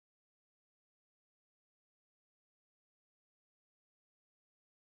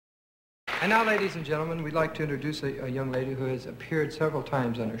And now, ladies and gentlemen, we'd like to introduce a young lady who has appeared several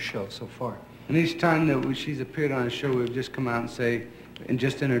times on our show so far. And each time that she's appeared on a show, we've just come out and say, and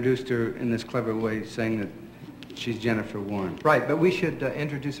just introduced her in this clever way, saying that she's Jennifer Warren. Right, but we should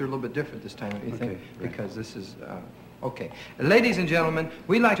introduce her a little bit different this time, don't you think? Right. Because this is, okay. Ladies and gentlemen,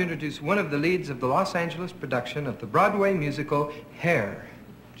 we'd like to introduce one of the leads of the Los Angeles production of the Broadway musical, Hair.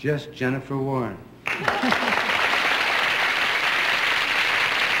 Just Jennifer Warren.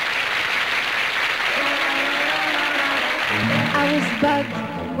 I was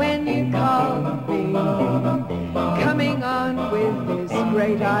bugged when you called me, coming on with this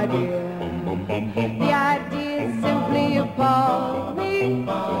great idea. The idea simply appalled me,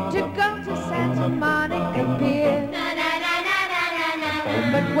 to go to Santa Monica Pier.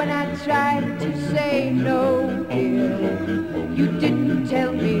 But when I tried to say no, dear, you didn't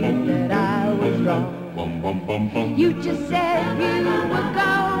tell me that I was wrong. You just said you were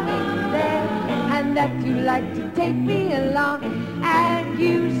going there, and that you'd like to take me along. And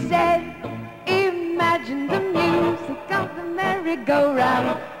you said, imagine the music of the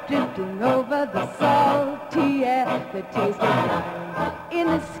merry-go-round, drifting over the salty air, the taste of wine. In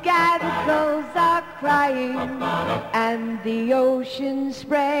the sky the gulls are crying, and the ocean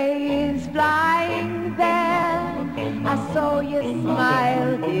spray is flying there. I saw you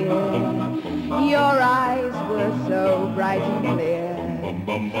smile, dear, your eyes were so bright and clear.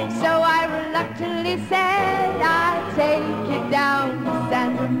 So I reluctantly said I'd take you down to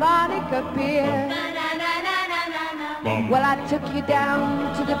Santa Monica Pier. Well, I took you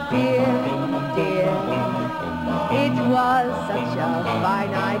down to the pier, dear. It was such a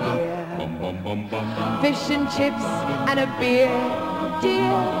fine idea. Fish and chips and a beer,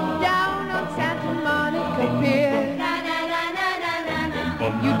 dear, down on Santa Monica Pier.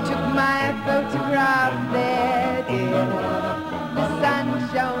 You took my photograph there, dear. The sun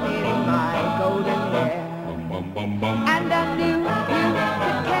shone in my golden hair. And I knew you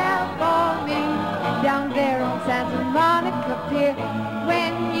could care for me down there on Santa Monica Pier,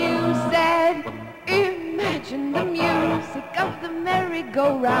 when you said, imagine the music of the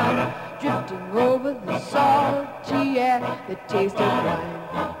merry-go-round, drifting over the salty air, the taste of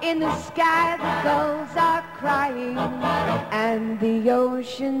wine. In the sky the gulls are crying, and the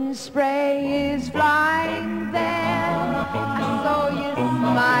ocean spray is flying there. I saw you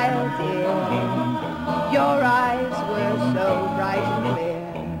smile, dear, your eyes were so bright and clear.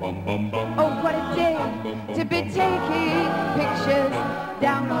 Oh, what a day to be taking pictures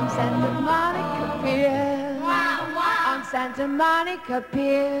down on Santa Monica Pier. On Santa Monica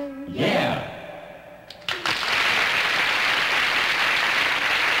Pier. Yeah!